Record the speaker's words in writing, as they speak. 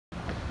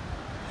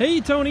Hey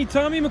Tony,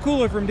 Tommy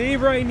McCullough from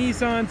Dave Wright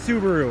Nissan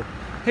Subaru.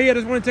 Hey, I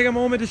just want to take a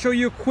moment to show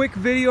you a quick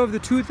video of the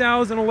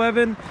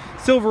 2011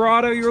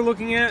 Silverado you're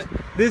looking at.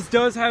 This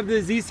does have the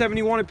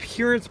Z71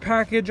 appearance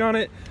package on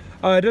it.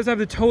 It does have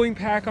the towing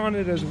pack on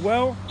it as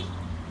well.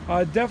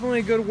 Definitely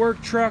a good work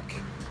truck.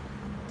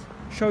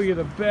 Show you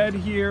the bed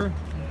here.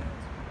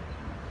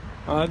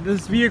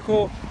 This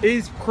vehicle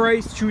is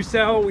priced to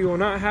sell. We will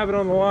not have it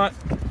on the lot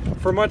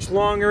for much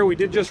longer. We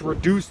did just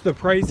reduce the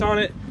price on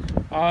it.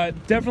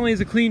 Definitely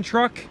is a clean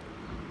truck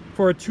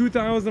for a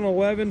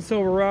 2011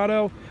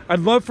 Silverado. I'd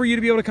love for you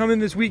to be able to come in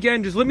this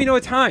weekend. Just let me know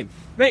a time.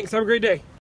 Thanks, have a great day.